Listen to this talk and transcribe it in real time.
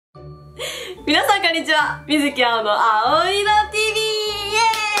皆さんこんにちは。水木あおのあおいろ TV イエ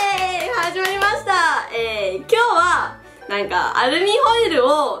ーイ始まりました。今日はなんかアルミホイル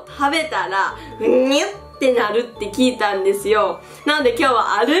を食べたらうにゅってなるって聞いたんですよ。なので今日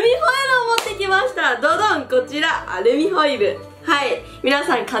はアルミホイルを持ってきました。どどん、こちらアルミホイル。はい、皆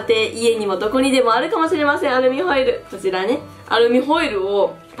さん家庭、家にもどこにでもあるかもしれません。アルミホイル、こちらね、アルミホイル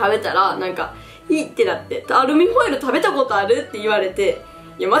を食べたらなんかいいってなって、アルミホイル食べたことあるって言われて、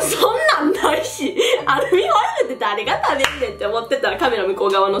いやまじそんなんないし、アルミホイルって誰が食べんねんって思ってたら、カメラ向こ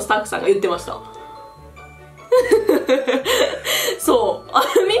う側のスタッフさんが言ってましたそう、ア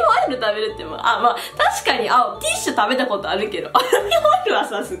ルミホイル食べるってまあ確かにティッシュ食べたことあるけど、アルミホイルは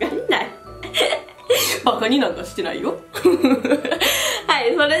さすがにないバカになんかしてないよは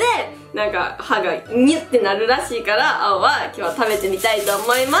い、それでなんか歯がニュッてなるらしいから、青は今日は食べてみたいと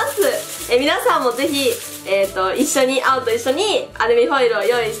思います。皆さんもぜひ、一緒に、青と一緒にアルミホイルを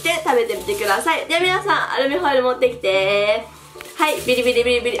用意して食べてみてください。では皆さん、アルミホイル持ってきて。はい、ビリビリ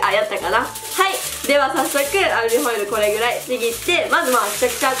ビリビリ、やったかな。はい、では早速アルミホイルこれぐらいちぎって、まずくしゃ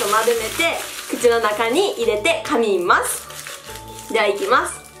くしゃと丸めて口の中に入れて噛みます。ではいきま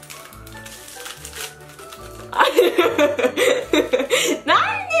す。なんで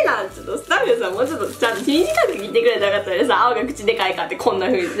なん、ちょっとスタッフさんもうちょっとちゃんと短く切ってくれたらよかったのにさ、青が口でかいかってこんな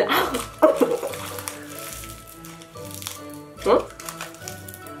風にさでか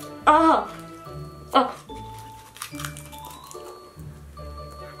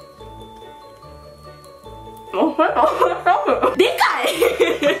い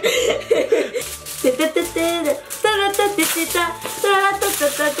ててててタラタテテタタラタタタタ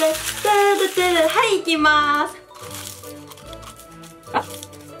タラタタ、はい、いきまーす。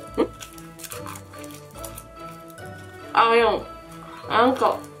なん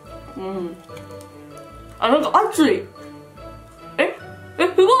かなんか熱い。す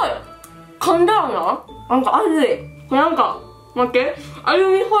ごい噛んだよな。なんか熱い。なんか待って、アル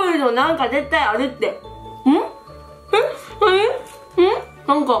ミホイルのなんか絶対あるって。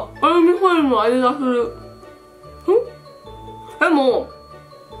なんかアルミホイルの味がする。でも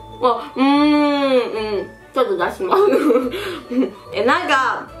ちょっと出しますなん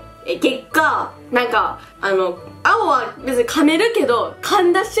か結果なんか青は別に噛めるけど、噛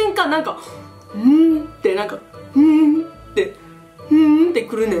んだ瞬間なんかってなんかって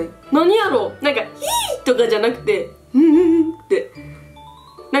くるねん。何やろう、なんかヒーとかじゃなくてって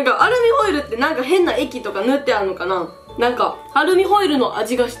なんかアルミホイルってなんか変な液とか塗ってあるのかな。なんかアルミホイルの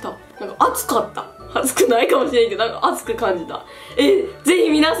味がした。なんか熱かった。熱くないかもしれんけど、なんか熱く感じた。ぜひ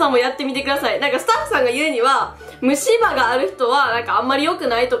皆さんもやってみてください。なんかスタッフさんが言うには、虫歯がある人はなんかあんまり良く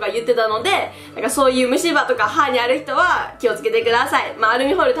ないとか言ってたので、なんかそういう虫歯とか歯にある人は気をつけてください。アル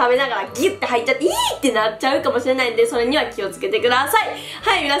ミホイル食べながらギュッて入っちゃっていいってなっちゃうかもしれないんで、それには気をつけてください。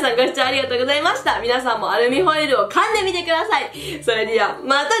はい、皆さんご視聴ありがとうございました。皆さんもアルミホイルを噛んでみてください。それでは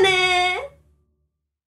またねー。